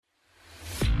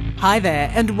Hi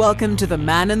there, and welcome to the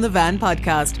Man in the Van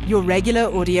podcast, your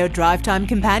regular audio drive time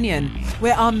companion,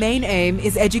 where our main aim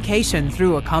is education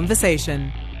through a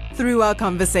conversation. Through our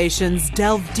conversations,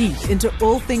 delve deep into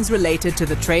all things related to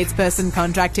the tradesperson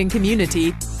contracting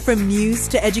community, from news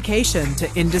to education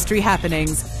to industry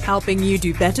happenings, helping you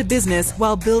do better business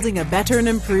while building a better and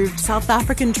improved South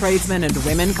African tradesmen and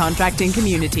women contracting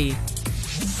community.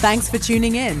 Thanks for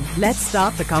tuning in. Let's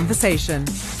start the conversation.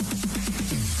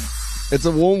 It's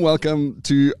a warm welcome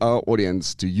to our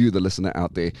audience, to you, the listener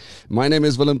out there. My name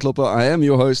is Willem Klopper. I am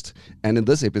your host. And in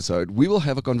this episode, we will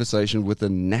have a conversation with the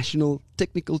National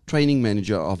Technical Training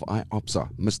Manager of IOPSA,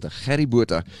 Mr. Gerrie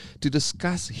Botha, to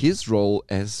discuss his role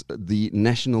as the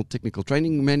National Technical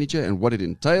Training Manager and what it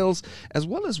entails, as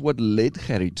well as what led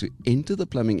Gerrie to enter the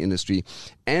plumbing industry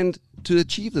and to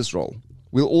achieve this role.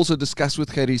 We'll also discuss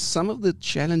with Gerrie some of the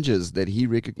challenges that he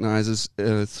recognizes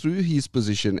through his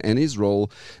position and his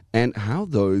role and how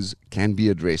those can be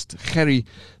addressed. Gerrie,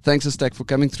 thanks a stack for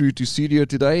coming through to studio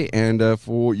today and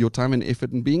for your time and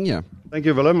effort in being here. Thank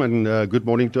you, Willem, and good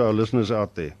morning to our listeners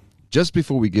out there. Just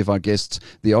before we give our guests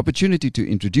the opportunity to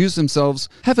introduce themselves,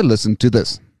 have a listen to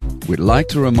this. We'd like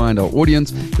to remind our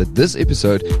audience that this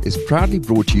episode is proudly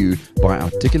brought to you by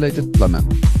Articulated Plumber.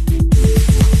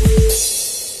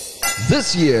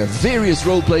 This year, various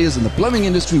role players in the plumbing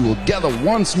industry will gather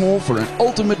once more for an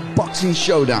ultimate boxing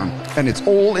showdown, and it's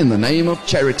all in the name of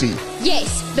charity.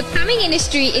 Yes, the plumbing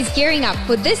industry is gearing up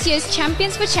for this year's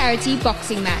Champions for Charity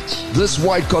boxing match. This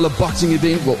white-collar boxing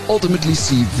event will ultimately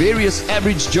see various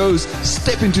average Joes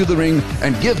step into the ring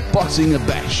and give boxing a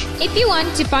bash. If you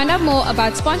want to find out more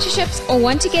about sponsorships or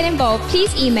want to get involved,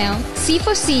 please email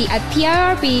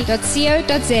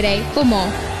c4c@pirb.co.za for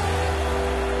more.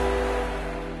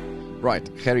 Right,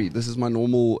 Gerrie, this is my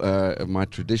normal, my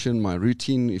tradition, my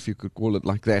routine, if you could call it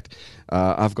like that.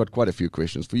 I've got quite a few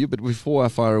questions for you, but before I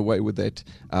fire away with that,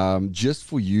 just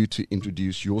for you to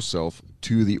introduce yourself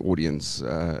to the audience.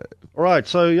 All right,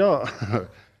 so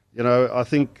I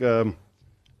think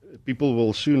people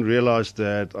will soon realize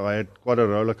that I had quite a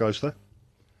roller coaster.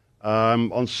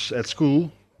 At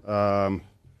school,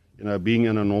 being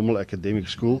in a normal academic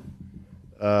school,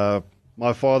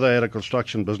 my father had a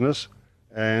construction business.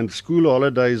 And school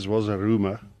holidays was a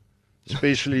rumor,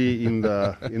 especially in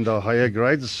the higher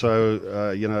grades. So,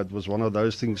 it was one of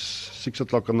those things, 6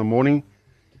 o'clock in the morning,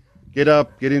 get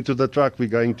up, get into the truck, we're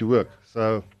going to work.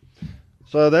 So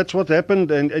that's what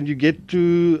happened. And you get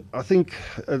to, I think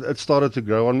it started to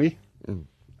grow on me,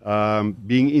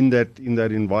 being in that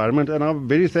environment. And I'm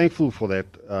very thankful for that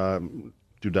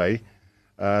today.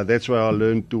 That's where I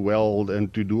learned to weld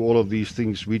and to do all of these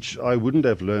things, which I wouldn't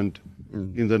have learned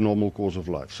in the normal course of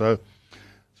life. So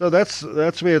that's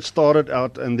where it started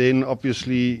out. And then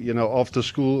obviously, after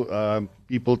school,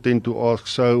 people tend to ask,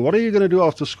 so what are you going to do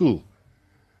after school?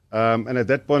 And at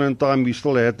that point in time, we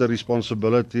still had the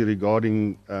responsibility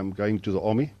regarding going to the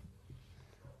army.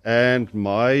 And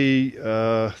my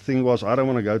thing was, I don't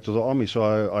want to go to the army.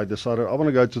 So I decided I want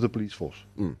to go to the police force.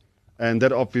 And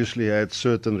that obviously had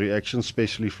certain reactions,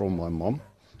 especially from my mom.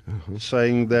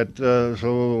 Saying that,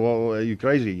 are you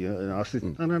crazy? And I said,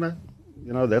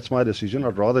 no, that's my decision.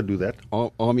 I'd rather do that.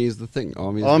 Army is the thing.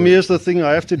 Army is the thing.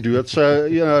 I have to do it. So,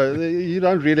 you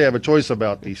don't really have a choice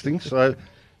about these things. So,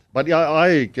 but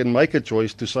I can make a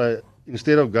choice to say,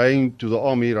 instead of going to the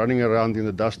army, running around in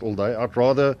the dust all day, I'd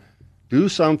rather do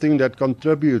something that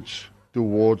contributes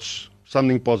towards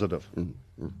something positive.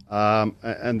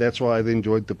 And that's why I then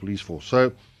joined the police force.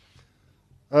 So,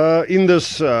 in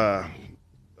this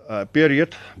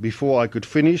period before I could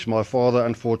finish, my father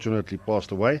unfortunately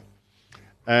passed away,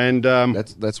 and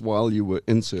that's while you were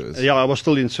in service. Yeah, I was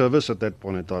still in service at that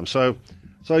point in time. So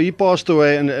he passed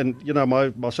away, and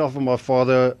myself and my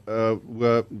father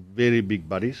were very big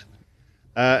buddies,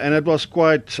 and it was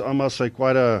quite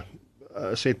a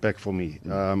setback for me.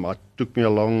 It took me a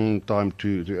long time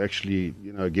to actually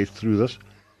get through this,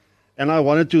 and I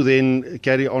wanted to then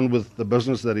carry on with the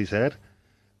business that he's had.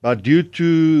 But due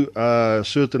to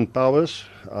certain powers,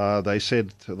 they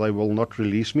said they will not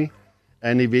release me,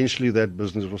 and eventually that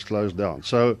business was closed down.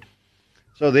 So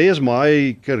there's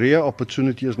my career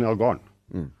opportunity is now gone.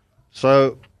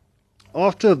 So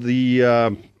after the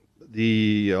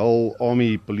whole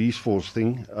army police force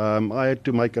thing, I had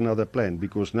to make another plan,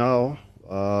 because now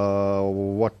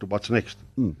what's next?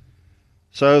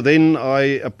 So then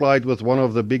I applied with one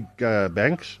of the big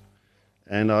banks.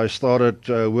 And I started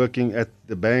working at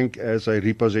the bank as a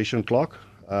repossession clerk.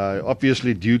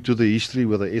 Obviously, due to the history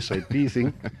with the SAP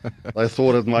thing, I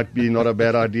thought it might be not a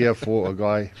bad idea for a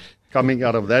guy coming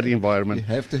out of that You environment.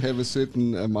 have to have a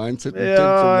certain mindset.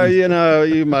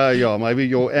 Yeah, maybe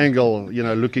your angle,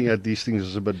 looking at these things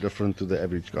is a bit different to the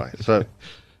average guy. So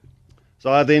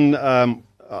I then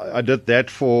I did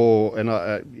that and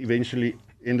I eventually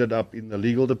ended up in the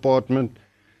legal department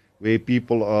where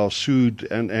people are sued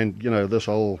and this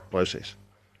whole process.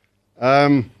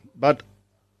 But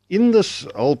in this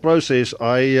whole process,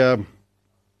 I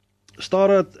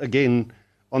started again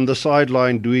on the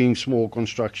sideline doing small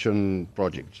construction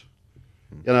projects.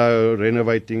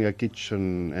 Renovating a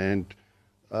kitchen and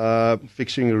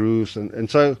fixing roofs. And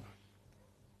so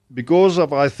because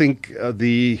of, I think,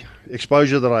 the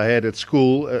exposure that I had at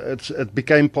school, it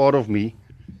became part of me.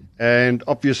 And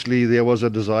obviously there was a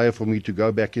desire for me to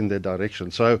go back in that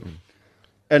direction. So,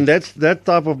 and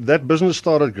that business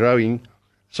started growing.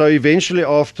 So eventually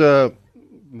after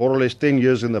more or less 10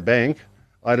 years in the bank,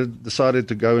 I decided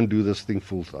to go and do this thing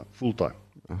full time.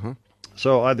 Uh-huh.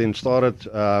 So I then started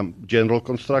general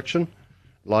construction,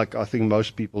 like I think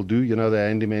most people do, the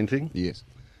handyman thing. Yes.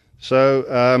 So,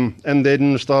 and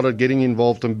then started getting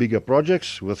involved in bigger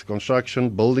projects with construction,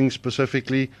 building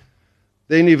specifically.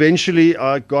 Then eventually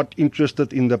I got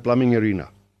interested in the plumbing arena.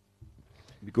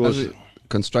 Because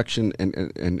construction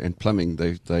and plumbing,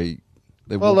 they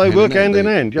work hand in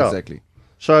hand, yeah. Exactly.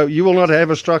 So you will not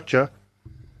have a structure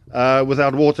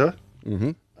without water,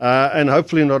 and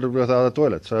hopefully not without a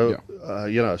toilet. So,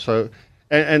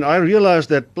 and I realized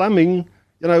that plumbing,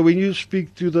 when you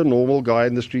speak to the normal guy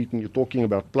in the street and you're talking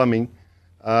about plumbing,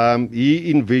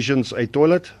 he envisions a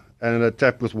toilet and a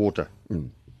tap with water.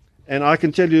 And I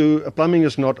can tell you, plumbing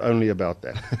is not only about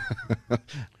that.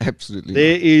 Absolutely.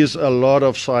 There is a lot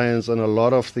of science and a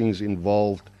lot of things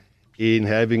involved in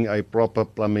having a proper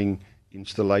plumbing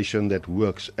installation that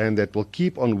works and that will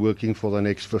keep on working for the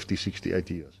next 50, 60,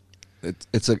 80 years.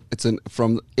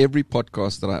 From every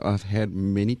podcast that I've had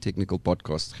many technical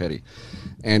podcasts, Harry,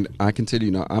 and I can tell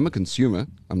you now, I'm a consumer,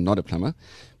 I'm not a plumber,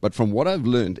 but from what I've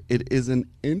learned, it is an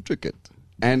intricate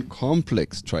and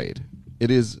complex trade.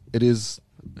 It is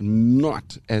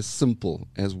not as simple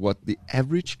as what the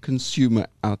average consumer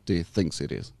out there thinks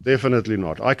it is. Definitely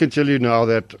not. I can tell you now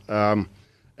that,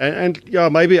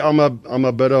 maybe I'm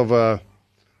a bit of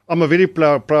I'm a very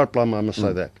proud plumber, I must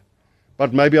say that,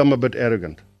 but maybe I'm a bit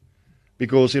arrogant,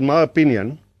 because in my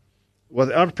opinion,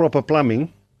 without proper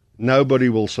plumbing, nobody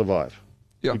will survive.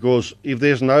 Yeah. Because if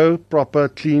there's no proper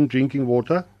clean drinking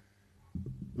water,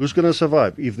 who's going to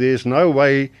survive? If there's no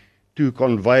way to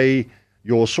convey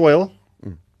your soil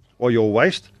or your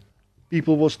waste,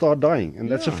 people will start dying,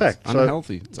 and that's a fact. It's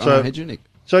unhealthy. It's unhygienic.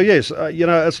 So yes,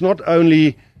 it's not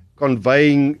only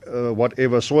conveying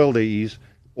whatever soil there is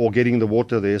or getting the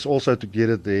water there, it's also to get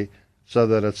it there so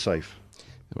that it's safe.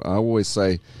 I always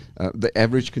say the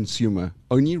average consumer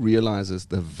only realizes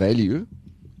the value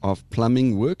of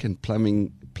plumbing work and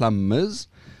plumbers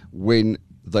when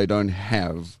they don't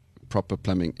have proper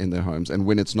plumbing in their homes and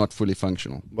when it's not fully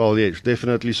functional. Well, yes,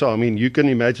 definitely so. I mean, you can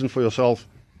imagine for yourself,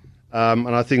 and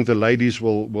I think the ladies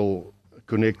will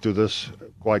connect to this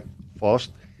quite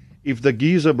fast. If the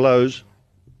geyser blows,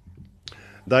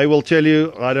 they will tell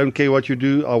you, I don't care what you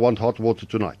do, I want hot water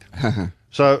tonight.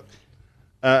 So,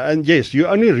 and yes, you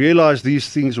only realize these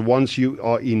things once you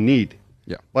are in need.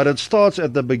 Yeah. But it starts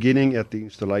at the beginning, at the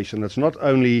installation. It's not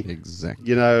only,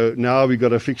 exactly. Now we got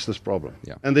to fix this problem.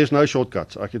 Yeah. And there's no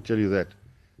shortcuts, I can tell you that.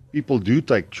 People do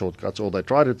take shortcuts, or they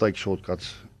try to take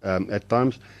shortcuts at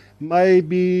times,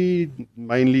 maybe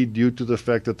mainly due to the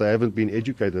fact that they haven't been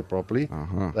educated properly.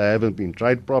 They haven't been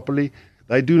trained properly.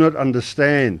 They do not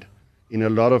understand, in a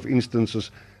lot of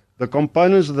instances, the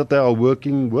components that they are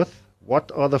working with.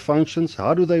 What are the functions?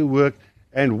 How do they work?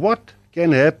 And what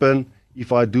can happen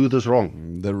if I do this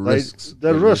wrong? The risks.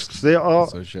 The risks. There are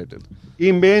associated.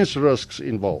 Immense risks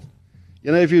involved.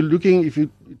 If you're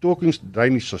talking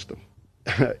drainage system,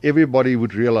 everybody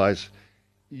would realize,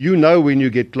 when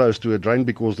you get close to a drain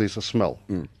because there's a smell.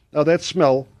 Now that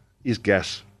smell is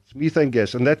gas. It's methane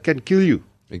gas, and that can kill you.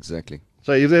 Exactly.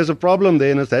 So if there's a problem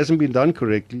there and it hasn't been done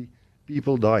correctly,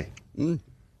 people die.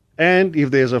 And if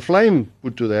there's a flame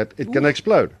put to that, it can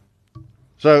explode.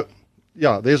 So,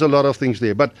 there's a lot of things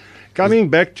there. But coming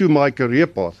back to my career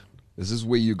path. This is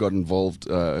where you got involved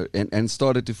and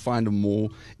started to find more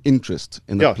interest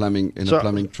in the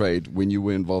plumbing trade when you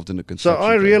were involved in the construction. So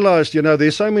I realized,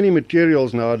 there's so many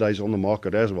materials nowadays on the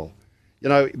market as well.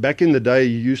 Back in the day,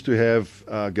 you used to have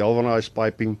galvanized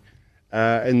piping,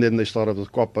 and then they started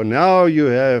with copper. Now you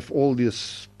have all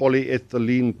this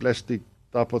polyethylene plastic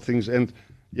type of things, and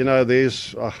I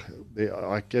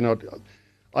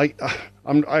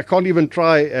can't even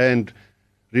try and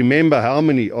remember how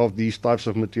many of these types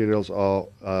of materials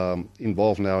are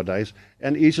involved nowadays,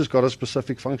 and each has got a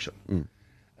specific function.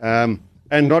 And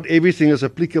not everything is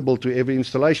applicable to every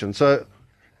installation. So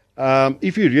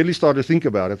if you really start to think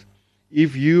about it,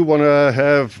 if you want to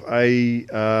have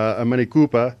a Mini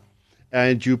Cooper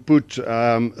and you put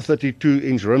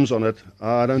 32-inch rims on it,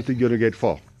 I don't think you're going to get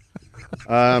far.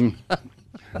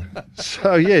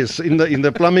 So yes, in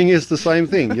the plumbing is the same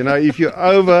thing. You know, if you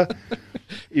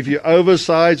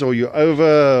oversize or you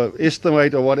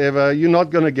overestimate or whatever, you're not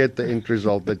going to get the end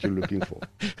result that you're looking for.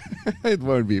 It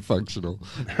won't be functional.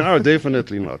 No,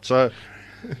 definitely not. So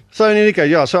in any case,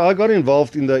 yeah. So I got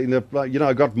involved in the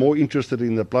I got more interested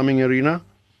in the plumbing arena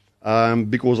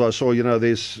because I saw,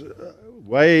 there's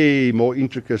way more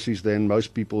intricacies than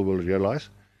most people will realize.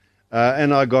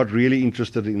 And I got really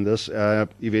interested in this,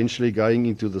 eventually going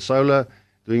into the solar,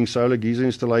 doing solar geyser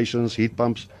installations, heat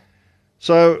pumps.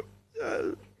 So,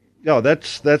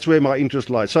 that's where my interest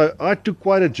lies. So I took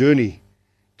quite a journey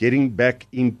getting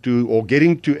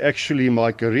to actually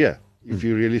my career, if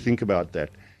you really think about that.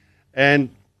 And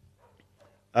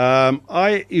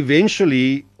I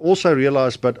eventually also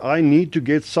realized, but I need to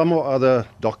get some or other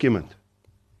document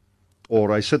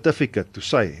or a certificate to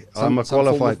say I'm a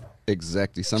qualified...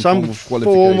 Exactly, some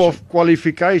form of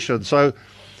qualification. So,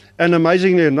 and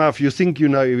amazingly enough, you think you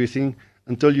know everything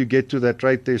until you get to that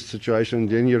trade test situation.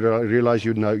 Then you realize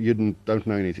you don't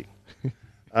know anything.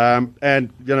 And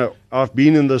I've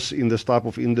been in this type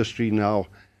of industry now,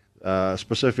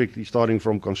 specifically starting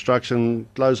from construction,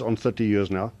 close on 30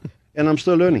 years now, and I'm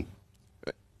still learning.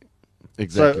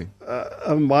 Exactly.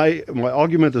 So my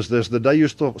argument is this: the day you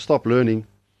stop learning,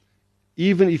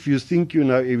 even if you think you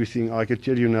know everything, I can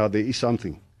tell you now there is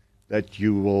something that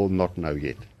you will not know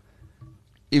yet.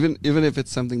 Even if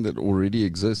it's something that already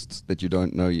exists that you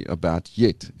don't know about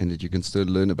yet and that you can still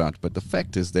learn about. But the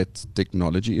fact is that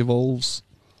technology evolves.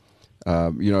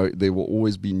 There will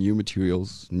always be new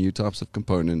materials, new types of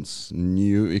components,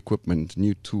 new equipment,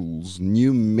 new tools,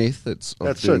 new methods of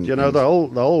That's doing it. things. The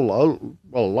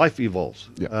whole life evolves,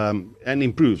 Yeah. and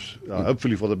improves,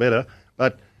 hopefully for the better.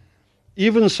 But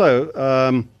even so,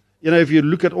 if you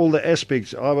look at all the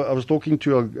aspects, I was talking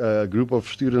to a group of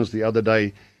students the other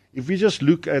day. If we just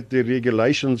look at the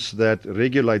regulations that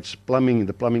regulates plumbing,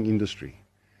 the plumbing industry,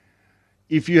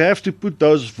 if you have to put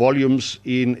those volumes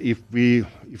in,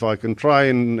 if I can try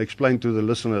and explain to the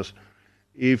listeners,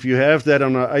 if you have that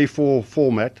on an A4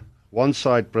 format, one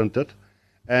side printed,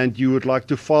 and you would like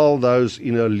to file those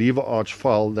in a lever arch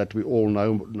file that we all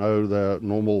know the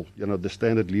normal, the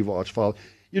standard lever arch file,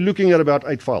 you're looking at about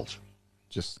 8 files.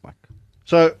 Just like.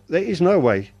 So there is no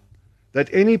way that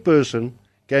any person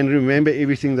can remember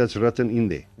everything that's written in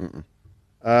there.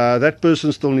 That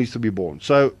person still needs to be born.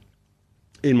 So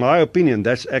in my opinion,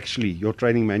 that's actually your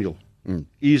training manual,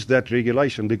 is that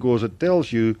regulation, because it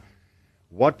tells you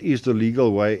what is the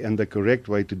legal way and the correct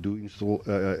way to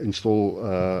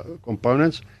install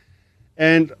components.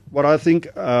 And what I think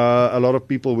a lot of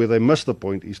people, where they miss the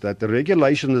point, is that the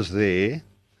regulation is there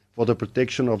for the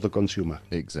protection of the consumer.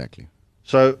 Exactly.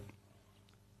 So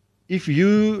if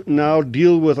you now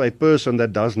deal with a person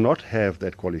that does not have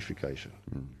that qualification,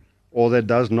 or that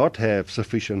does not have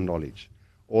sufficient knowledge,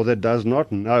 or that does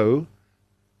not know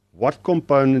what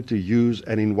component to use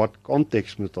and in what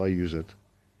context must I use it,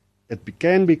 it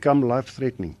can become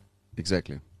life-threatening.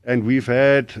 Exactly. And we've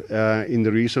had, in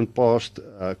the recent past,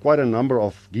 quite a number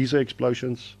of geyser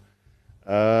explosions.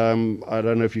 I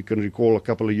don't know if you can recall, a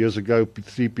couple of years ago,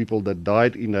 3 people that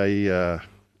died in a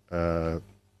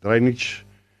drainage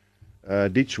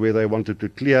ditch where they wanted to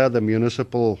clear the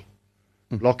municipal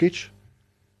blockage,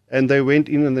 and they went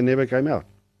in and they never came out.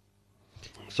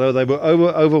 So they were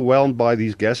overwhelmed by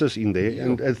these gases in there,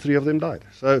 and 3 of them died.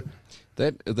 So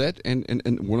that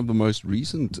and one of the most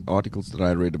recent articles that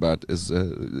I read about is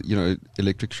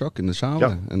electric shock in the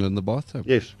shower and in the bathtub.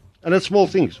 Yes, and it's small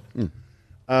things.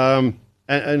 And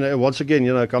once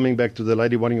again, coming back to the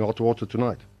lady wanting hot water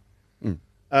tonight.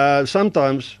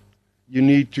 Sometimes you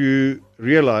need to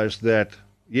realize that,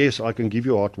 yes, I can give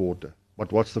you hot water,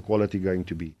 but what's the quality going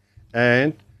to be?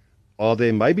 And are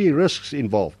there maybe risks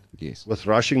involved with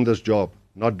rushing this job,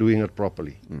 not doing it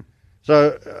properly?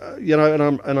 So,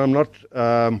 and I'm not,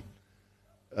 how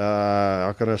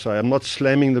can I say, I'm not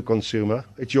slamming the consumer.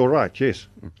 It's your right, yes.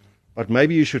 But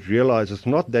maybe you should realize it's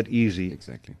not that easy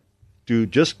to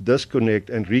just disconnect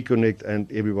and reconnect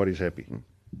and everybody's happy.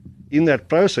 In that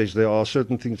process, there are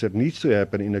certain things that needs to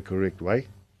happen in a correct way.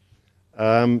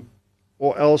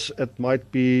 Or else it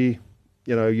might be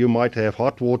you might have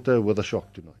hot water with a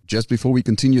shock tonight. Just before we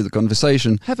continue the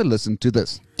conversation, have a listen to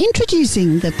this.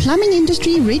 Introducing the Plumbing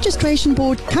Industry Registration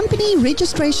Board Company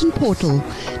Registration Portal.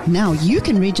 Now you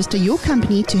can register your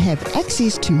company to have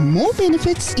access to more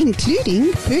benefits,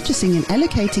 including purchasing and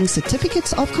allocating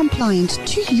certificates of compliance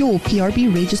to your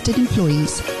PRB registered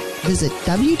employees. Visit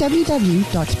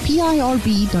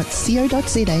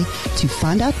www.pirb.co.za to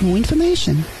find out more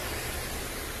information.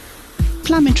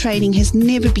 Plumber training has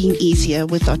never been easier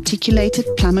with articulated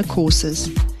plumber courses.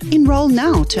 Enroll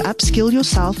now to upskill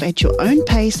yourself at your own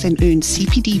pace and earn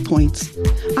CPD points.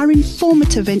 Our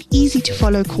informative and easy to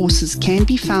follow courses can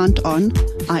be found on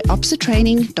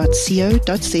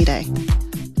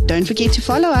iopsatraining.co.za. Don't forget to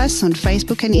follow us on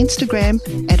Facebook and Instagram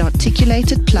at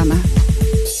Articulated Plumber.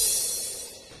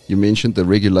 You mentioned the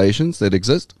regulations that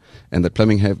exist, and that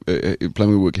plumbing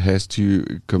work has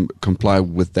to comply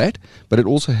with that, but it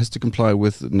also has to comply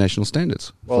with national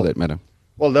standards, for that matter.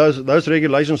 Well, those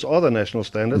regulations are the national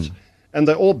standards, and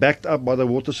they're all backed up by the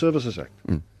Water Services Act.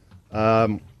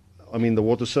 The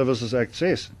Water Services Act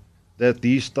says that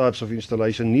these types of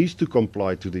installation needs to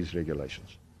comply to these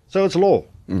regulations. So it's law.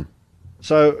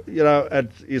 So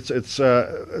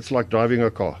it's like driving a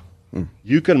car.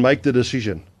 You can make the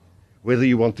decision whether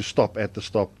you want to stop at the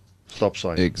stop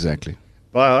sign. Exactly.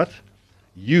 But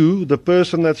you, the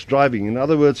person that's driving, in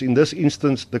other words, in this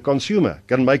instance, the consumer,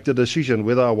 can make the decision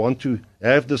whether I want to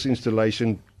have this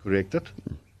installation corrected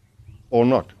or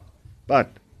not.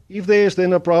 But if there's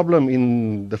then a problem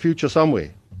in the future somewhere,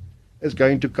 it's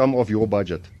going to come off your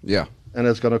budget. Yeah. And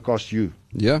it's going to cost you.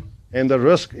 Yeah. And the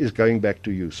risk is going back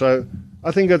to you. So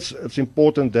I think it's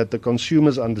important that the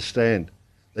consumers understand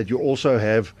that you also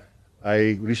have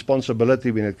a responsibility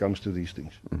when it comes to these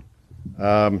things.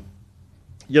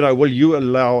 Will you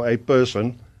allow a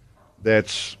person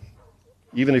that's,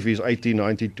 even if he's 80,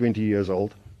 90, 20 years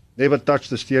old, never touched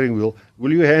the steering wheel,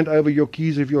 will you hand over your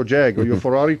keys of your Jag or your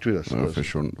Ferrari to this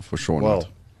person? For sure Well,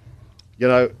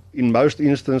 not. In most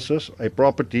instances, a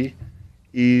property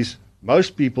is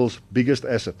most people's biggest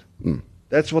asset.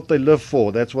 That's what they live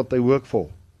for. That's what they work for.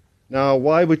 Now,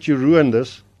 why would you ruin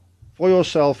this for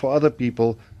yourself, for other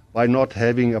people, by not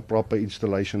having a proper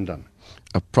installation done?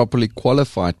 A properly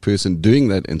qualified person doing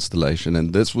that installation,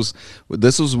 and this was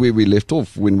where we left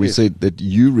off when we said that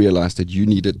you realized that you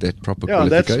needed that proper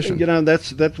qualification.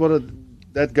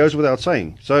 That goes without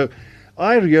saying. So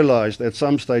I realized at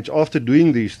some stage after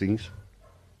doing these things,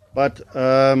 but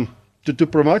to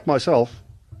promote myself,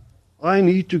 I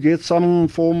need to get some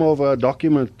form of a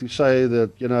document to say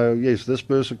that yes, this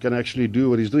person can actually do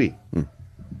what he's doing.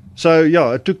 So,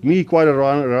 it took me quite a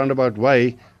roundabout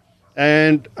way,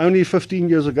 and only 15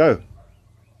 years ago,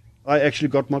 I actually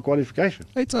got my qualification.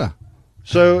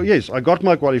 So, yes, I got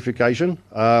my qualification.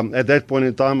 At that point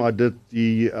in time, I did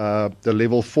the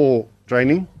level 4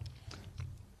 training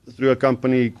through a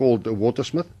company called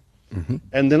Watersmith,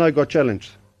 and then I got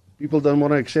challenged. People don't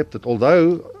want to accept it,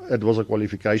 although it was a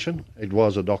qualification, it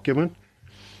was a document,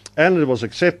 and it was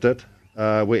accepted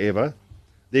wherever.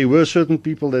 There were certain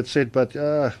people that said, but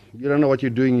you don't know what you're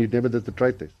doing, you never did the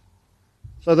trade test.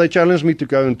 So they challenged me to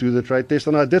go and do the trade test,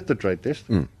 and I did the trade test.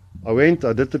 I went,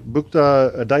 booked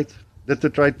a date, did the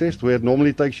trade test, where it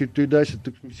normally takes you 2 days, it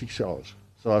took me 6 hours.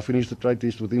 So I finished the trade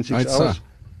test within 6 hours,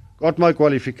 got my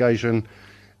qualification,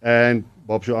 and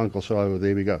Bob's your uncle, so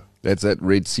there we go. That's that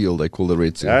red seal, they call the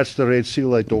red seal. That's the red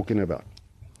seal they're talking about.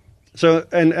 So,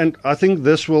 and I think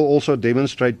this will also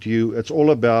demonstrate to you, it's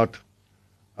all about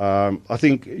I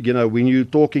think, when you're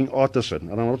talking artisan,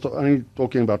 and I'm not only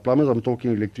talking about plumbers, I'm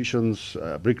talking electricians,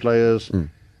 bricklayers,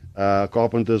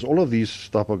 carpenters, all of these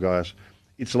type of guys.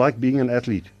 It's like being an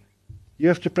athlete. You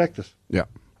have to practice. Yeah.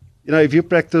 If you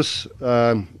practice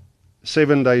 7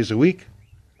 days a week,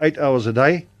 8 hours a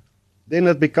day, then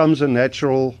it becomes a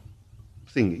natural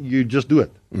thing. You just do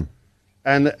it.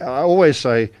 And I always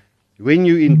say, when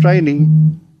you're in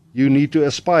training, you need to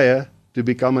aspire to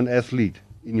become an athlete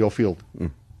in your field.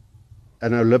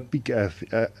 An Olympic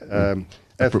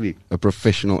athlete. A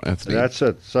professional athlete. That's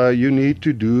it. So you need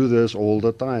to do this all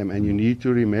the time, and you need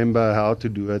to remember how to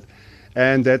do it.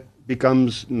 And that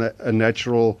becomes a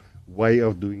natural way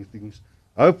of doing things.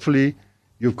 Hopefully,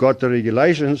 you've got the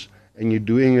regulations, and you're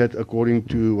doing it according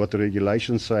to what the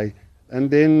regulations say,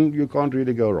 and then you can't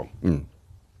really go wrong.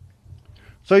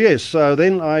 So yes, so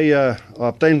then I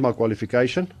obtained my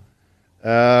qualification,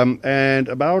 and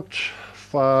about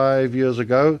 5 years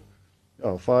ago,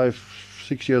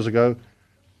 6 years ago,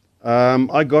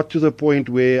 I got to the point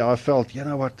where I felt, you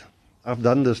know what, I've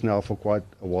done this now for quite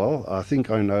a while. I think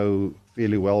I know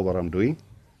fairly well what I'm doing.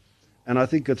 And I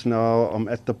think it's now I'm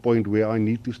at the point where I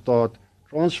need to start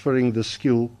transferring the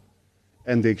skill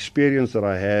and the experience that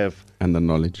I have And the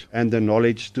knowledge. and the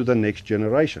knowledge to the next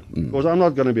generation. Because I'm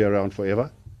not going to be around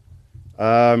forever.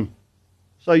 So,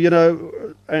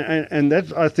 and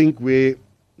that's, I think, where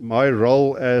my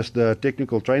role as the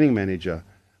technical training manager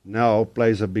now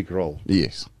plays a big role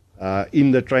Yes.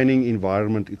 in the training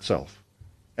environment itself.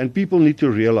 And people need to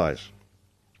realize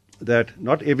that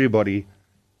not everybody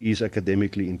is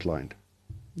academically inclined.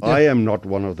 I am not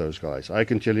one of those guys. I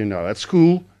can tell you now. At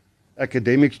school,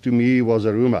 academics to me was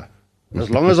a rumor. As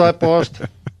long as I passed,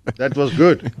 that was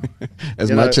good.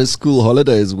 As much as school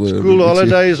holidays were. School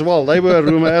holidays, well, they were a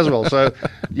rumor as well. So,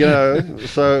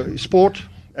 so sport,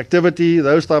 activity,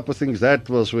 those type of things, that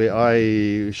was where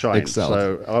I shined. Excelled.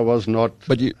 So I was not...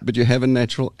 But you have a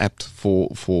natural apt for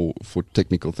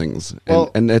technical things.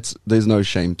 Well, and there's no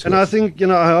shame to And it. I think,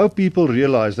 I hope people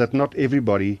realize that not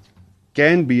everybody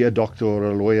can be a doctor or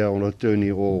a lawyer or an attorney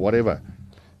or whatever.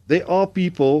 There are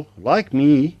people like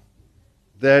me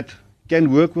that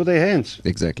can work with their hands.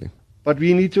 Exactly. But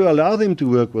we need to allow them to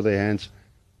work with their hands,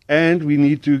 and we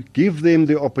need to give them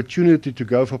the opportunity to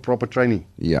go for proper training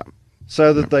Yeah.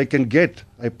 so that they can get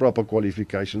a proper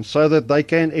qualification, so that they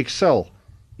can excel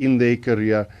in their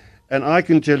career. And I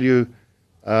can tell you,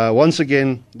 once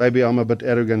again, maybe I'm a bit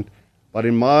arrogant, but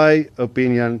in my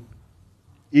opinion,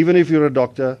 even if you're a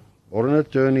doctor or an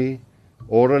attorney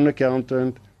or an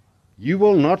accountant, you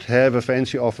will not have a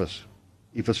fancy office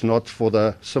if it's not for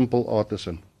the simple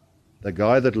artisan. The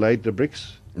guy that laid the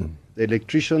bricks, the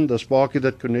electrician, the sparky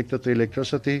that connected the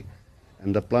electricity,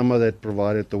 and the plumber that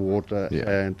provided the water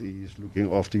and is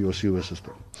looking after your sewer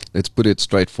system. Let's put it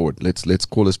straightforward. Let's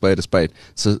call a spade a spade.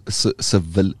 So,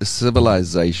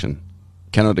 civilization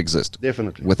cannot exist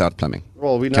Definitely. without plumbing.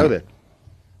 Well, we know that.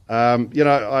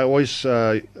 I always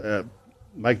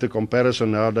make the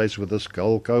comparison nowadays with this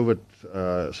whole COVID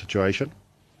situation.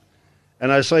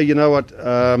 And I say, you know what,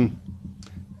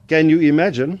 can you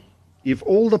imagine if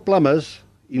all the plumbers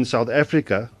in South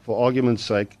Africa, for argument's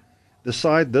sake,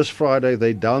 decide this Friday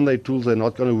they down their tools, they're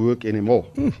not going to work anymore.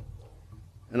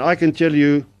 And I can tell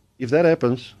you, if that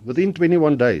happens, within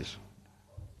 21 days,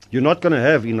 you're not going to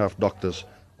have enough doctors,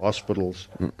 hospitals,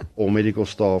 or medical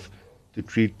staff to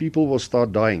treat. People will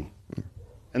start dying.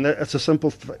 And that's a simple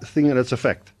thing, and it's a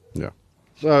fact. Yeah.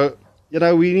 So,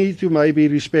 we need to maybe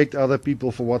respect other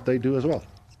people for what they do as well.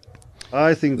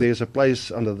 I think there's a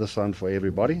place under the sun for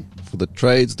everybody. For the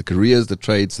trades, the careers, the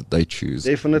trades that they choose.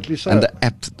 Definitely so. And the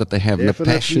apt that they have, and the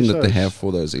Definitely passion that so. they have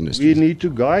for those We industries. need to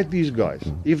guide these guys.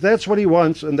 If that's what he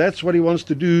wants and that's what he wants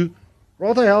to do,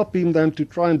 rather help him than to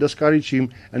try and discourage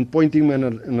him and point him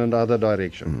in another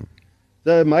direction.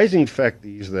 The amazing fact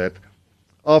is that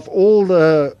of all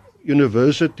the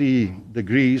university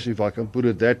degrees, if I can put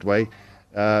it that way,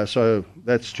 so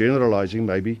that's generalizing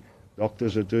maybe,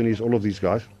 doctors, attorneys, all of these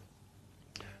guys,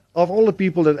 of all the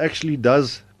people that actually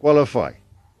does qualify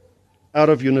out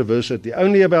of university,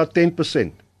 only about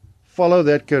 10% follow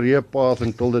that career path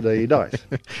until the day he dies.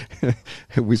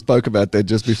 We spoke about that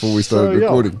just before we started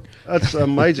recording. That's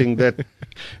amazing that,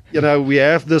 we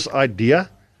have this idea,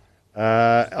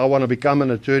 I want to become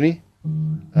an attorney,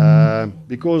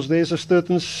 because there's a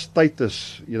certain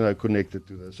status, connected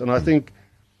to this. And I think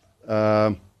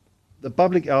the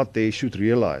public out there should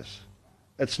realize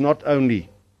it's not only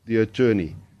the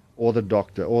attorney or the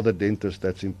doctor or the dentist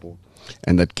that's important.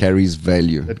 And that carries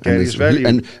value. That carries value.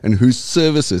 And whose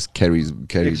services carry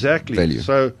Exactly. value.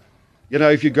 So,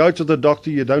 if you go to the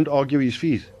doctor, you don't argue his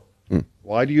fees.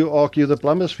 Why do you argue the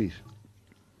plumber's fees?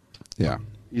 Yeah.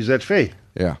 Is that fair?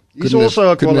 Yeah. He's also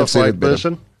a couldn't have said it qualified better.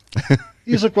 person.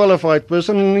 He's a qualified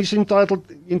person, and he's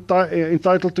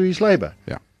entitled to his labor.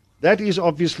 Yeah. That is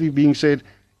obviously being said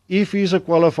if he's a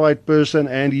qualified person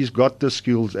and he's got the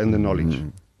skills and the knowledge.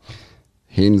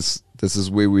 Hence, this is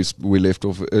where we left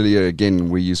off earlier again,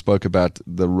 where you spoke about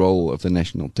the role of the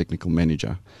National Technical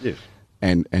Manager. Yes.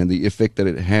 And the effect that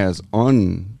it has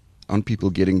on people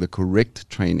getting the correct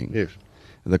training. Yes.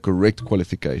 The correct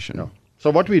qualification. Yeah. So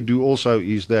what we do also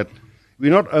is that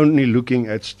we're not only looking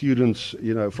at students,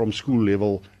 from school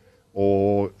level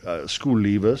or school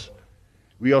leavers.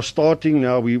 We are starting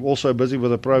now, we're also busy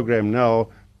with a program now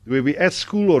where we're at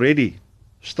school already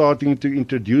starting to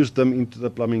introduce them into the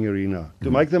plumbing arena, to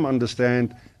make them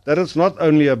understand that it's not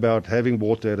only about having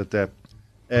water at a tap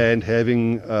and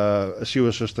having a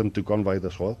sewer system to convey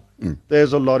the soil.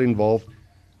 There's a lot involved.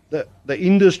 The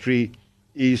industry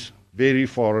is very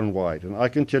far and wide. And I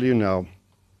can tell you now,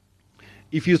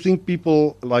 if you think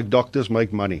people like doctors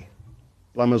make money,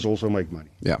 plumbers also make money.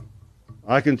 Yeah.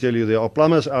 I can tell you there are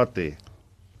plumbers out there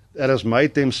that has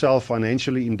made themselves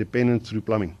financially independent through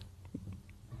plumbing.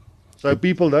 So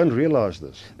people don't realize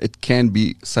this. It can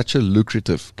be such a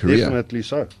lucrative career. Definitely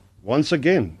so. Once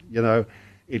again,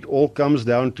 it all comes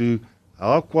down to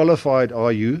how qualified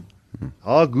are you,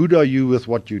 how good are you with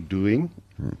what you're doing,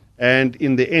 and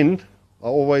in the end, I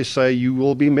always say you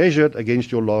will be measured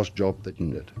against your last job that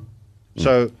you did.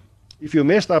 So if you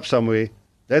messed up somewhere,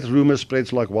 that rumor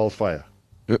spreads like wildfire.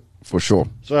 For sure.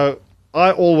 So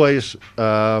I always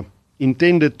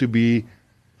intended to be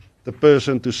the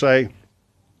person to say,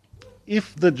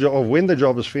 if the job, when the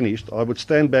job is finished, I would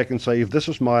stand back and say, if this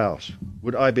was my house,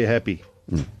 would I be happy?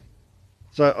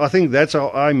 So I think that's how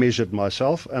I measured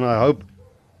myself, and I hope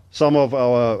some of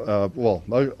our,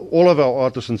 all of our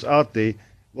artisans out there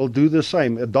will do the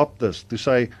same, adopt this, to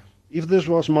say, if this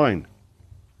was mine,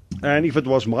 and if it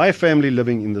was my family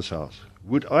living in this house,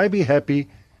 would I be happy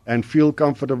and feel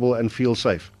comfortable and feel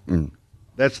safe?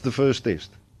 That's the first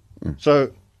test.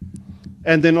 So,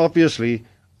 and then obviously,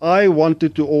 I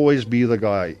wanted to always be the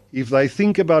guy. If they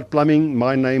think about plumbing,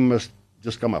 my name must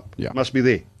just come up. Yeah. Must be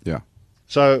there. Yeah.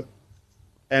 So,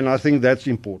 and I think that's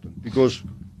important because,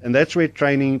 and that's where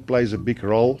training plays a big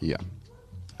role.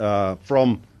 Yeah.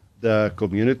 From the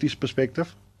community's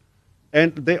perspective.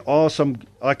 And there are some,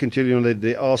 I can tell you that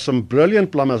there are some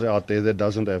brilliant plumbers out there that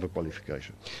doesn't have a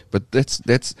qualification. But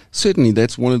that's certainly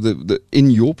one of the in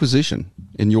your position,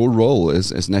 in your role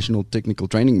as National Technical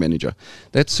Training Manager,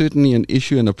 that's certainly an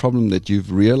issue and a problem that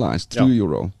you've realized through your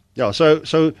role. Yeah,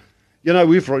 so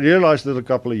we've realized it a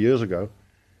couple of years ago.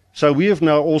 So we have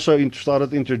now also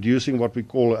started introducing what we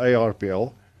call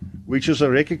ARPL, which is a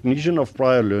recognition of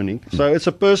prior learning. So it's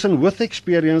a person with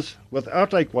experience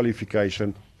without a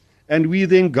qualification, and we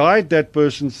then guide that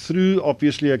person through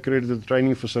obviously accredited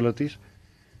training facilities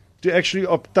to actually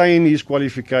obtain his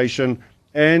qualification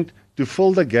and to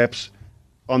fill the gaps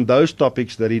on those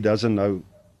topics that he doesn't know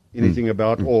anything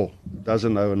about or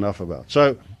doesn't know enough about.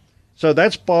 So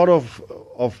that's part of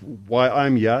why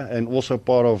I'm here, and also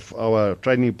part of our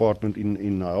training department in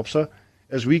NIOPSA,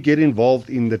 as we get involved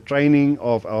in the training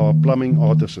of our plumbing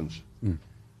artisans.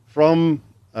 From,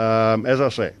 as I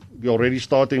say, we're already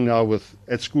starting now with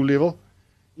at school level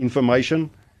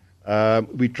information.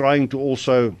 We're trying to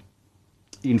also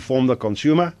inform the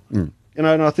consumer. And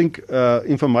I think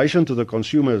information to the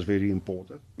consumer is very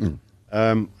important.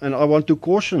 And I want to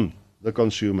caution the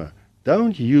consumer.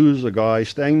 Don't use a guy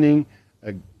standing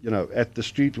at the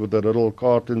street with a little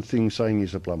carton thing saying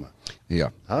he's a plumber. Yeah.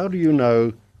 How do you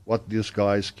know what this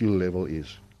guy's skill level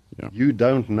is? Yeah. You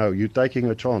don't know. You're taking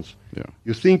a chance. Yeah.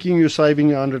 You're thinking you're saving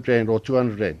 100 Rand or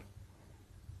 200 Rand.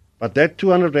 But that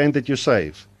 200 Rand that you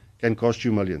save can cost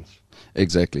you millions.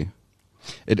 Exactly.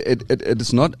 It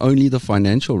is not only the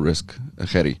financial risk,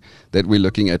 Gerrie, that we're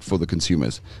looking at for the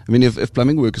consumers. I mean, if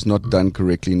plumbing work is not done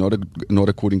correctly, not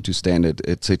according to standard,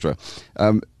 etc.,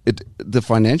 the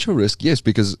financial risk, yes,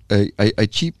 because a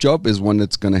cheap job is one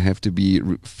that's going to have to be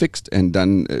fixed and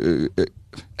done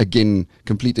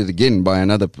completed again by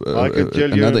another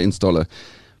installer.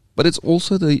 But it's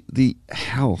also the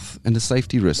health and the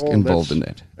safety risk involved in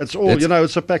that. It's all,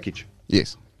 it's a package.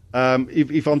 Yes.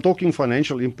 If I'm talking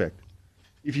financial impact,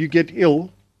 if you get ill,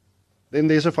 then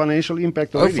there's a financial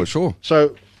impact already. Oh, for sure.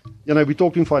 So, we're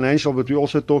talking financial, but we're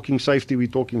also talking safety, we're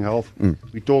talking health,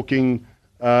 we're talking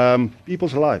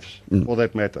people's lives, for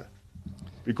that matter.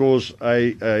 Because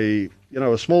a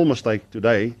small mistake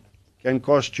today can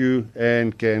cost you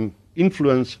and can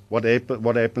influence what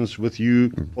happens with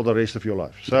you for the rest of your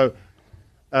life. So,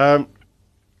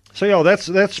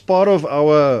 that's part of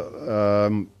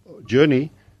our journey.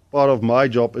 Part of my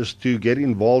job is to get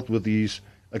involved with these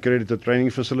accredited training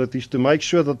facilities to make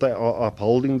sure that they are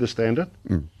upholding the standard,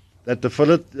 that the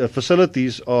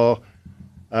facilities are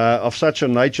of such a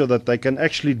nature that they can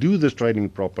actually do this training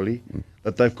properly,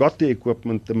 that they've got the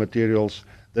equipment, the materials,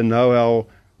 the know-how,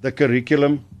 the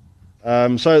curriculum.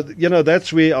 So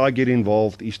that's where I get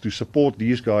involved, is to support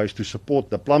these guys, to support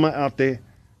the plumber out there,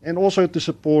 and also to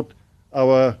support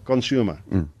our consumer.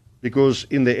 Because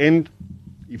in the end,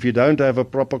 if you don't have a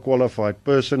proper qualified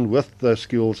person with the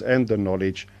skills and the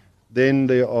knowledge, then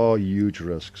there are huge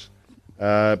risks.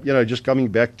 Just coming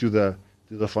back to the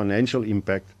financial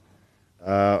impact,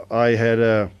 I had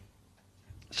a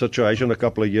situation a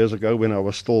couple of years ago when I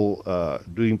was still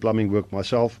doing plumbing work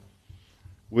myself,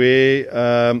 where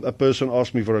a person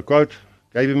asked me for a quote,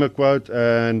 gave him a quote,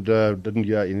 and didn't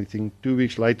hear anything. 2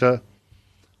 weeks later,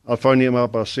 I phoned him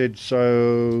up. I said,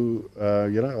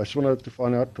 I just wanted to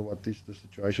find out what is the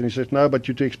situation. He said, no, but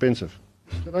you're too expensive.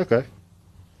 I said, okay.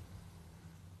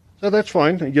 So that's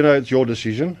fine. It's your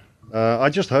decision. I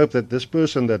just hope that this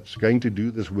person that's going to do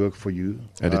this work for you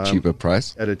at a cheaper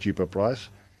price,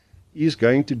 is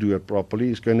going to do it properly.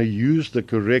 He's going to use the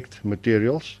correct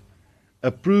materials,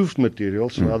 approved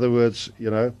materials. In other words,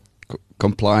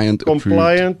 Compliant,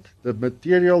 approved. the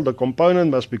material, the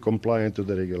component must be compliant to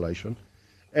the regulation,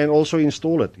 and also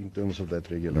install it in terms of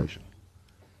that regulation.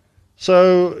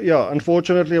 So,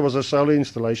 unfortunately, it was a solar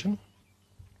installation,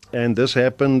 and this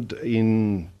happened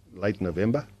in late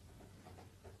November.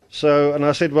 So, and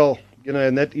I said, well,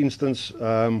 in that instance,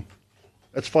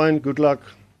 it's fine, good luck,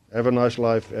 have a nice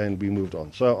life, and we moved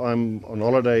on. So I'm on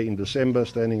holiday in December,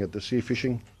 standing at the sea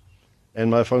fishing,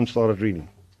 and my phone started ringing.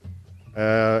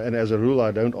 And as a rule,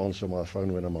 I don't answer my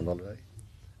phone when I'm on holiday.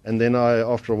 And then I,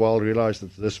 after a while, realized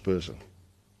it's this person.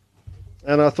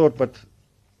 And I thought, but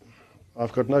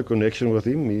I've got no connection with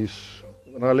him,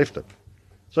 and I left it.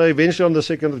 So eventually on the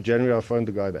 2nd of January, I phoned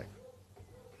the guy back.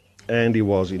 And he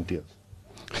was in tears.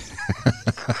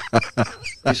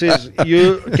 He says,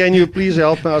 can you please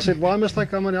help me? I said, why must I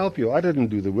come and help you? I didn't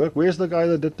do the work. Where's the guy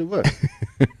that did the work?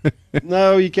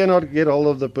 No, he cannot get hold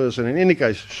of the person. In any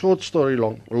case,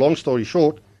 long story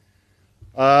short,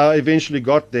 eventually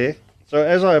got there. So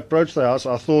as I approached the house,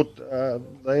 I thought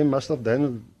they must have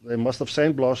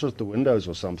sandblasted the windows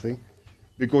or something,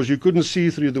 because you couldn't see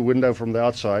through the window from the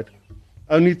outside,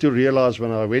 only to realize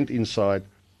when I went inside,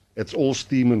 it's all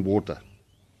steam and water.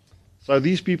 So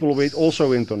these people also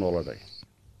went on holiday.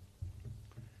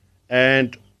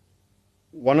 And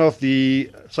one of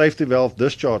the safety valve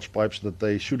discharge pipes that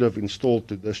they should have installed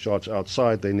to discharge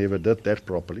outside, they never did that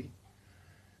properly.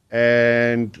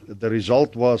 And the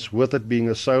result was, with it being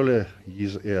a solar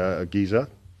geyser,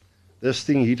 this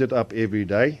thing heated up every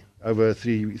day over a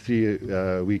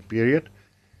three-week period,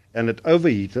 and it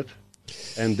overheated,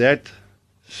 and that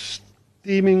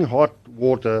steaming hot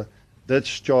water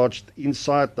discharged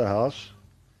inside the house,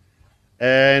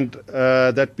 and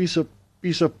that piece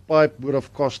of pipe would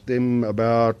have cost them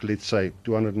about, let's say,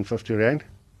 250 Rand,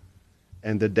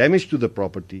 and the damage to the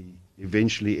property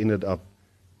eventually ended up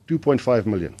 2.5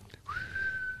 million.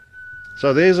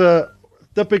 So there's a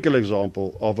typical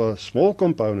example of a small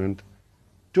component,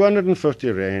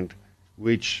 250 Rand,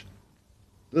 which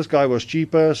this guy was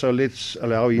cheaper, so let's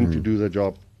allow him to do the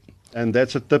job. And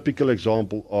that's a typical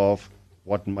example of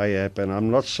what may happen.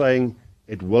 I'm not saying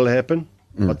it will happen,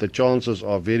 but the chances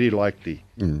are very likely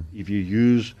if you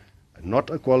use not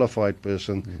a qualified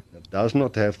person that does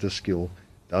not have the skill,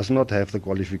 does not have the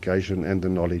qualification and the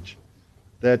knowledge,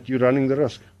 that you're running the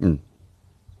risk.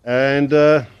 And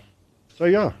even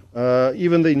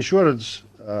the insurance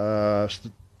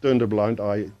turned a blind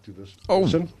eye to this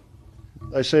person.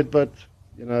 They said, but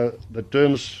the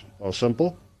terms are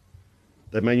simple.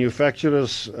 The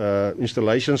manufacturer's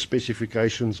installation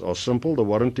specifications are simple. The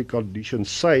warranty conditions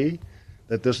say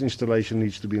that this installation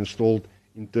needs to be installed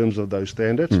in terms of those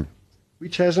standards,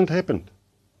 which hasn't happened.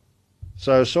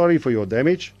 So sorry for your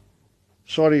damage.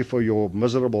 Sorry for your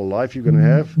miserable life you're going to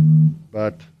have,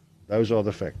 but those are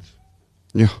the facts.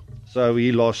 Yeah. So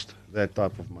he lost that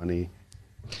type of money.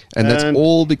 And that's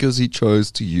all because he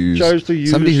chose to use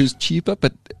somebody who's cheaper,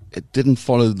 but it didn't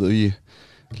follow the,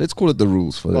 let's call it the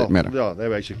rules for that matter. Yeah, they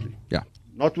basically. Yeah.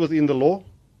 Not within the law.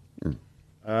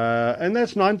 And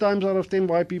that's 9 times out of 10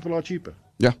 why people are cheaper.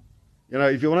 Yeah.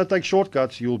 If you want to take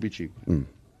shortcuts, you'll be cheap.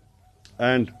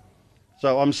 And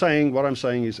so what I'm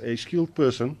saying is a skilled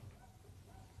person,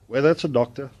 whether it's a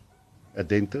doctor, a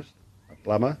dentist, a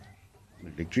plumber,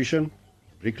 an electrician,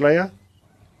 a bricklayer,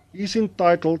 he's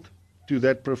entitled to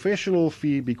that professional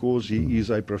fee because he is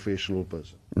a professional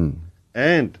person.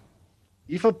 And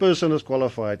if a person is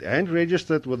qualified and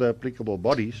registered with the applicable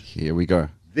bodies, here we go.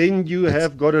 Then you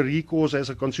have got a recourse as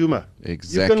a consumer.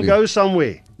 Exactly. You can go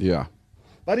somewhere. Yeah.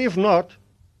 But if not,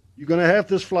 you're going to have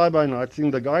this fly-by-night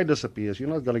thing. The guy disappears. You're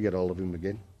not going to get hold of him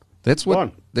again. That's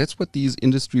what these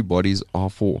industry bodies are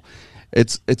for.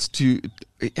 It's to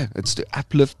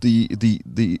uplift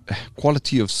the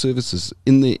quality of services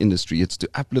in the industry. It's to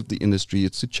uplift the industry.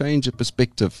 It's to change a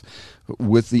perspective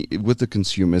with the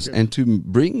consumers and to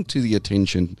bring to the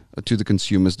attention to the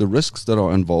consumers the risks that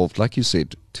are involved. Like you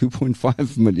said,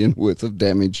 2.5 million worth of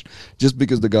damage just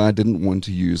because the guy didn't want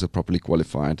to use a properly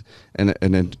qualified and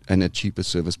a cheaper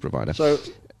service provider. So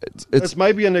it's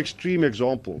maybe an extreme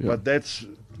example, but that's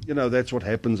what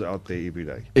happens out there every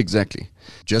day. Exactly.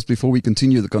 Just before we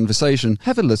continue the conversation,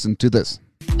 have a listen to this.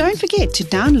 Don't forget to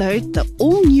download the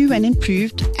all-new and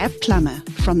improved App Plumber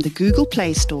from the Google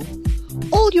Play Store.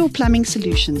 All your plumbing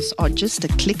solutions are just a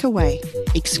click away,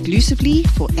 exclusively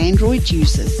for Android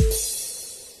users.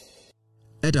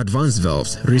 At Advanced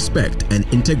Valves, respect and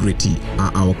integrity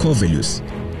are our core values.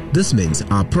 This means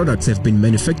our products have been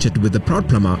manufactured with the proud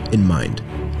plumber in mind,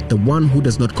 the one who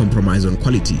does not compromise on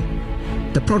quality.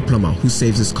 the proud plumber who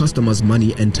saves his customers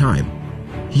money and time.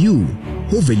 You,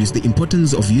 who values the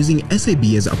importance of using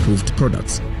SABS approved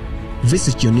products.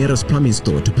 Visit your nearest plumbing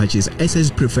store to purchase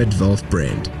SA's preferred valve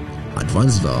brand.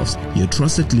 Advanced Valves, your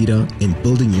trusted leader in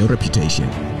building your reputation.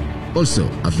 Also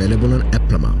available on App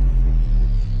Plumber.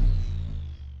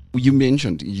 You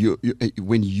mentioned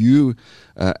when you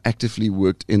actively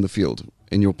worked in the field,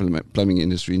 in your plumbing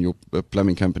industry, in your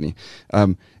plumbing company,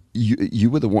 you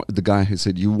were the guy who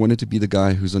said you wanted to be the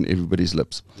guy who's on everybody's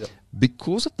lips. Yep.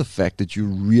 Because of the fact that you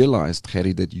realized,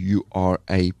 Harry, that you are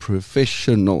a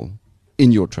professional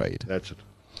in your trade. That's it.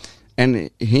 And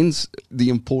hence the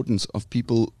importance of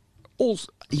people, also,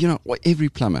 every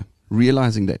plumber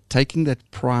realizing that, taking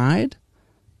that pride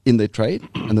in their trade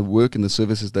and the work and the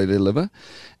services they deliver,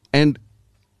 and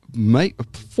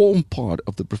form part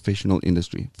of the professional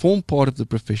industry, form part of the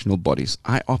professional bodies.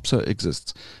 IOPSO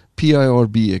exists,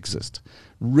 PIRB exists.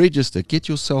 Register, get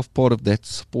yourself part of that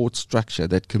support structure,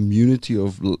 that community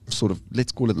of sort of,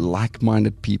 let's call it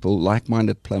like-minded people,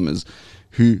 like-minded plumbers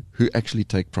who actually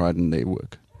take pride in their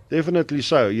work. Definitely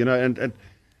so, and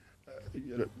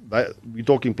we're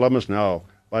talking plumbers now,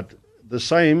 but the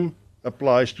same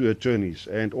applies to attorneys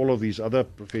and all of these other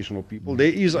professional people.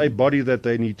 There is a body that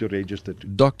they need to register to.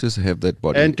 Doctors have that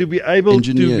body. And to be able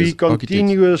to be Engineers,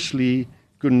 continuously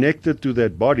connected to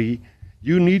that body,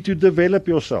 you need to develop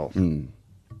yourself.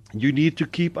 You need to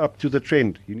keep up to the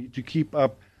trend. You need to keep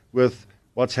up with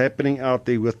what's happening out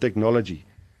there with technology.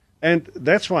 And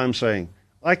that's why I'm saying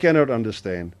I cannot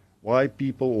understand why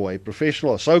people, or a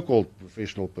professional, a so-called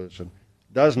professional person,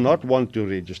 does not want to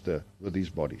register with these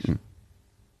bodies.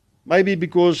 Maybe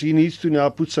because he needs to now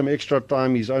put some extra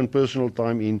time, his own personal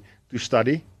time in to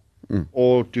study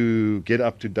or to get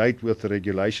up to date with the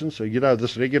regulations. So,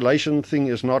 this regulation thing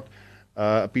is not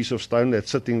a piece of stone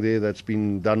that's sitting there that's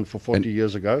been done for 40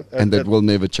 years ago. And that will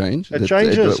never change. It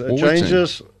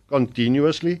changes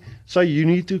continuously. So you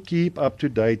need to keep up to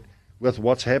date with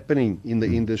what's happening in the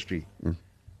industry.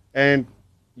 And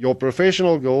your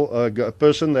professional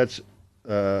person that's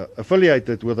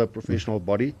affiliated with a professional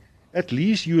body, at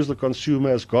least you as the consumer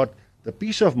has got the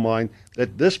peace of mind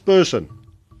that this person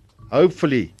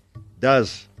hopefully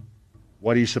does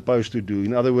what he's supposed to do.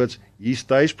 In other words, he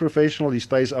stays professional, he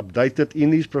stays updated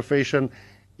in his profession,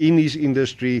 in his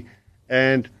industry,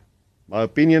 and my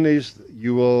opinion is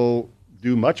you will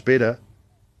do much better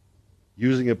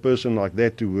using a person like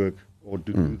that to work or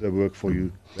to do the work for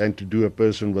you than to do a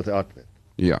person without that.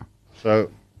 Yeah. So,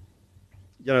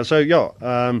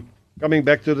 coming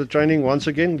back to the training, once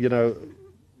again,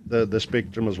 the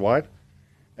spectrum is wide.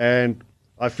 And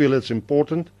I feel it's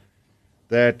important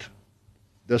that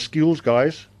the skills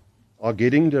guys are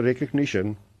getting the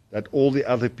recognition that all the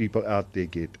other people out there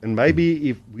get. And maybe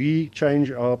if we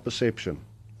change our perception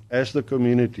as the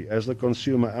community, as the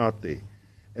consumer out there,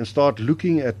 and start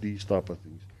looking at these type of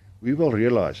things, we will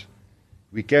realize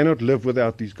we cannot live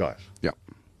without these guys. Yeah.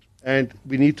 And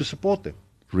we need to support them.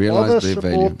 Realize their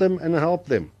value. Support them and help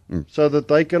them so that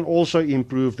they can also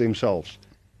improve themselves.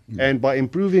 And by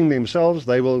improving themselves,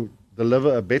 they will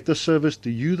deliver a better service to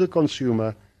you, the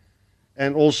consumer,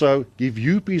 and also give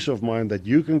you peace of mind that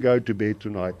you can go to bed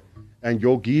tonight and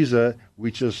your geyser,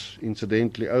 which is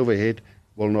incidentally overhead,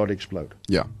 will not explode.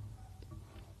 Yeah.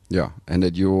 Yeah, and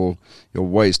that your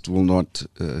waste will not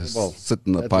sit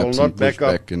in the pipes and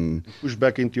push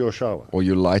back into your shower. Or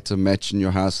you light a match in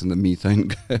your house and the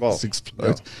methane gas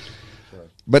explodes. Yeah.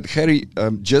 But Harry,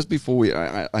 just before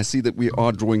I see that we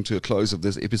are drawing to a close of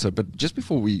this episode, but just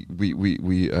before we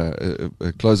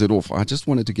close it off, I just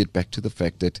wanted to get back to the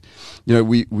fact that,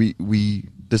 we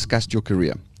discussed your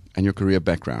career and your career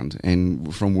background,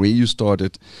 and from where you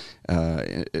started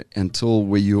until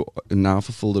where you now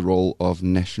fulfill the role of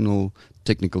National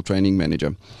Technical Training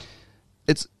Manager.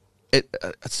 It's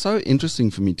so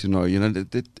interesting for me to know,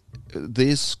 that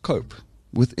there's scope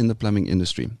within the plumbing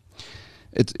industry.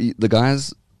 The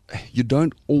guys, you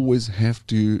don't always have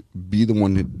to be the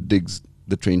one who digs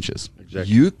the trenches.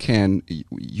 Exactly.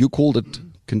 You called it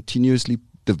continuously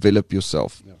develop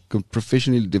yourself,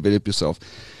 professionally develop yourself.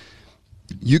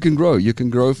 You can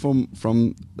grow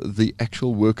from the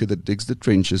actual worker that digs the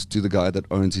trenches to the guy that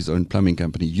owns his own plumbing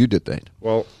company. You did that.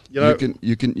 Well,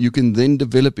 you can then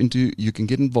develop you can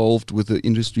get involved with the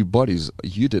industry bodies.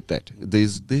 You did that.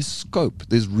 There's scope,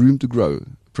 there's room to grow,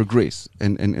 progress,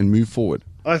 and move forward.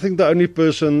 I think the only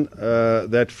person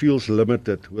that feels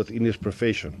limited within his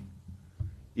profession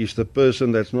is the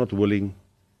person that's not willing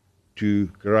to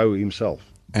grow himself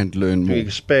and learn more, to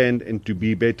expand and to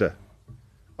be better.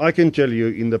 I can tell you,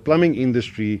 in the plumbing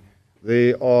industry,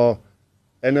 there are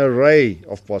an array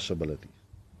of possibilities.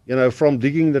 From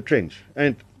digging the trench.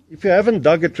 And If you haven't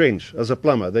dug a trench as a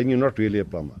plumber, then you're not really a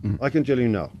plumber. I can tell you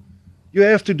now. You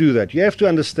have to do that. You have to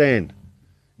understand.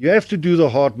 You have to do the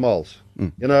hard miles.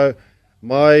 You know,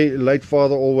 my late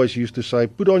father always used to say,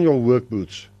 put on your work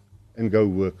boots and go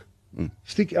work.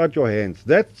 Stick out your hands.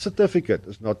 That certificate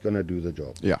is not going to do the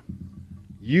job. Yeah.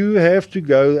 You have to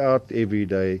go out every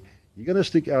day. You're going to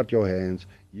stick out your hands.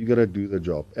 You're going to do the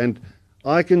job. And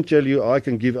I can tell you, I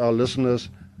can give our listeners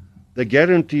the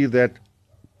guarantee that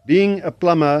being a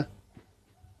plumber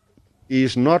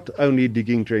is not only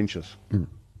digging trenches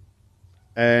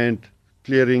and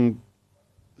clearing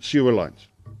sewer lines.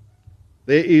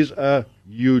 There is a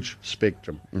huge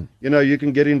spectrum. You know, you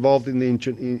can get involved in the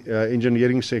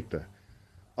engineering sector.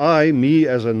 Me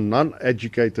as a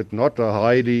non-educated, not a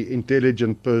highly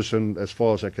intelligent person as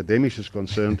far as academics is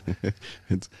concerned,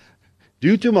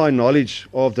 due to my knowledge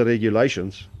of the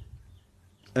regulations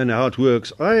and how it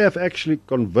works, I have actually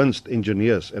convinced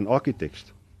engineers and architects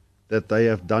that they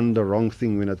have done the wrong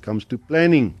thing when it comes to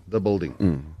planning the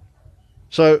building.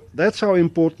 So that's how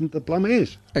important the plumber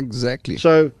is. Exactly.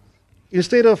 So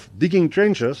instead of digging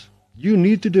trenches, you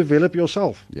need to develop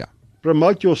yourself. Yeah.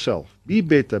 Promote yourself. Be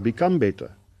better. Become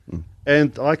better.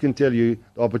 And I can tell you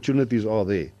the opportunities are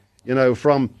there. You know,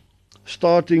 from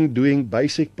starting doing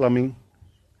basic plumbing,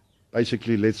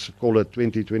 basically let's call it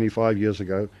 20, 25 years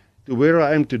ago, to where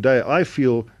I am today, I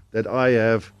feel that I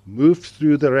have moved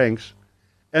through the ranks,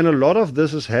 and a lot of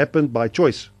this has happened by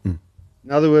choice. In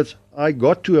other words, I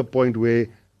got to a point where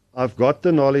I've got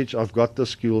the knowledge, I've got the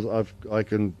skills, I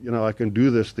can do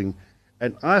this thing,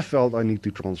 and I felt I need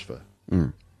to transfer.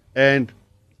 And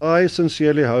I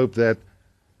sincerely hope that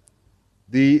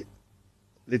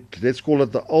let's call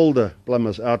it the older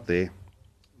plumbers out there,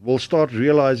 will start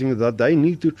realizing that they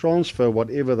need to transfer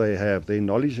whatever they have, their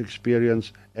knowledge,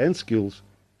 experience, and skills,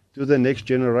 to the next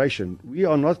generation. We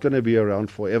are not going to be around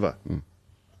forever.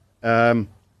 And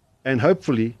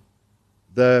hopefully,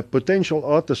 the potential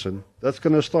artisan that's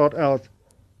going to start out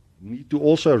need to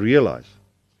also realize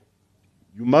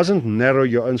you mustn't narrow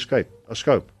your own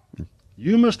scope.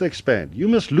 You must expand. You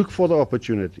must look for the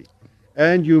opportunity.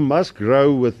 And you must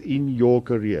grow within your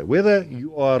career. Whether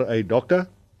you are a doctor,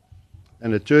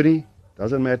 an attorney,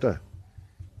 doesn't matter.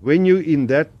 When you're in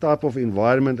that type of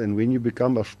environment and when you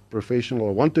become a professional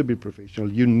or want to be professional,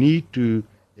 you need to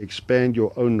expand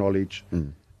your own knowledge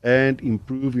and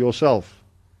improve yourself.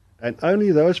 And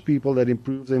only those people that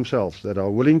improve themselves, that are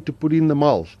willing to put in the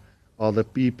miles, are the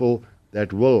people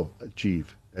that will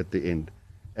achieve at the end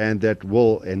and that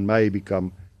will and may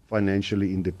become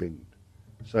financially independent.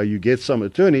 So you get some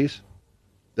attorneys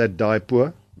that die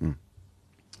poor,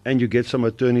 and you get some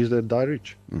attorneys that die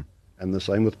rich. And the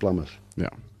same with plumbers.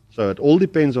 Yeah. So it all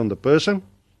depends on the person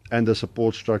and the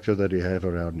support structure that you have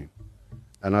around you.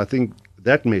 And I think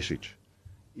that message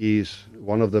is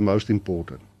one of the most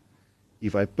important.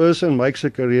 If a person makes a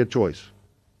career choice,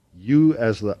 you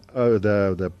as the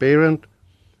parent,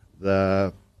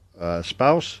 the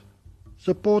spouse,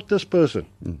 support this person.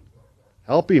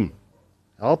 Help him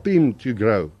to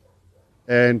grow,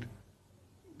 and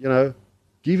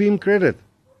give him credit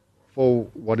for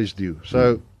what is due.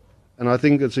 So, and I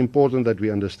think it's important that we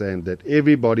understand that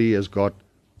everybody has got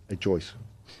a choice.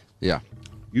 Yeah.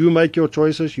 You make your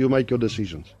choices, you make your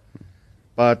decisions.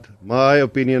 But my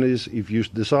opinion is, if you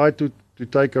decide to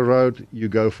take a road, you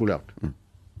go full out.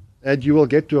 And you will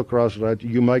get to a crossroad,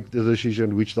 you make the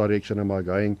decision, which direction am I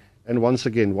going? And once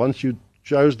again, once you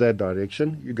chose that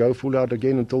direction, you go full out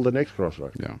again until the next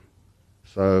crossroad. Yeah.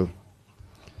 So,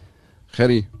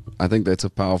 Gerrie, I think that's a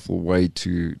powerful way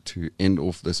to end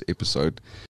off this episode.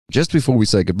 Just before we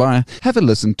say goodbye, have a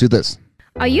listen to this.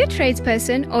 Are you a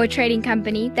tradesperson or a trading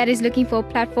company that is looking for a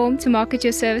platform to market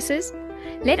your services?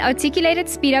 Let Articulated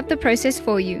speed up the process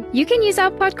for you. You can use our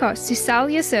podcast to sell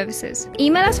your services.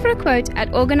 Email us for a quote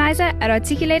at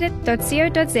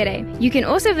organizer@articulated.co.za. You can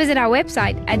also visit our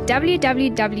website at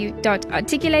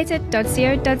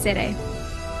www.articulated.co.za.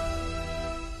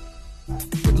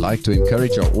 We'd like to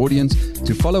encourage our audience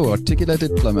to follow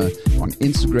Articulated Plumber on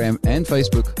Instagram and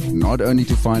Facebook, not only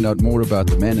to find out more about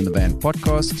the Man in the Van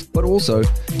podcast, but also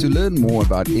to learn more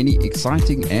about any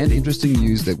exciting and interesting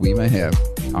news that we may have.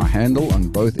 Our handle on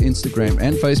both Instagram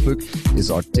and Facebook is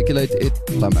Articulated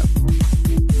Plumber.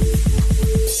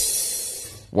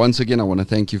 Once again, I want to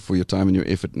thank you for your time and your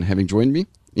effort in having joined me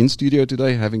in studio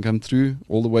today, having come through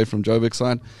all the way from Joburg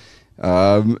side.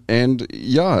 And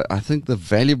yeah, I think the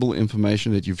valuable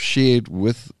information that you've shared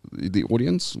with the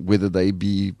audience, whether they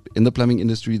be in the plumbing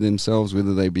industry themselves,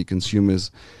 whether they be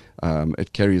consumers,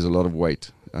 it carries a lot of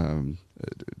weight.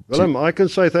 Willem, I can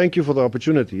say thank you for the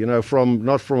opportunity, from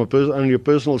not from only a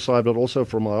personal side, but also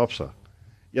from my OPSA.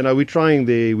 we're trying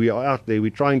there, we are out there,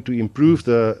 we're trying to improve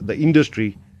the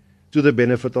industry to the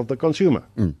benefit of the consumer.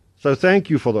 So thank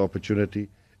you for the opportunity.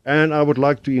 And I would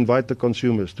like to invite the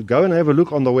consumers to go and have a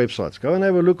look on the websites. Go and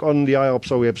have a look on the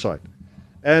IOPSA website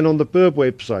and on the PERB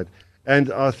website.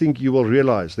 And I think you will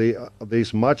realize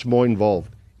there's much more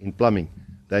involved in plumbing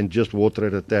than just water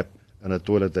at a tap and a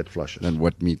toilet that flushes. And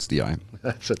what meets the eye.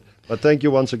 That's it. But thank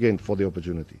you once again for the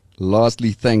opportunity.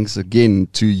 Lastly, thanks again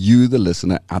to you, the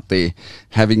listener out there,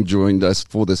 having joined us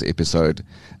for this episode.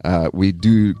 We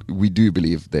do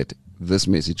believe that this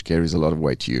message carries a lot of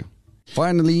weight to you.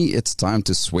 Finally, it's time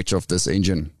to switch off this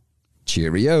engine.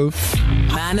 Cheerio.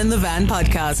 Man in the Van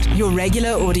podcast, your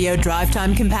regular audio drive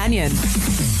time companion.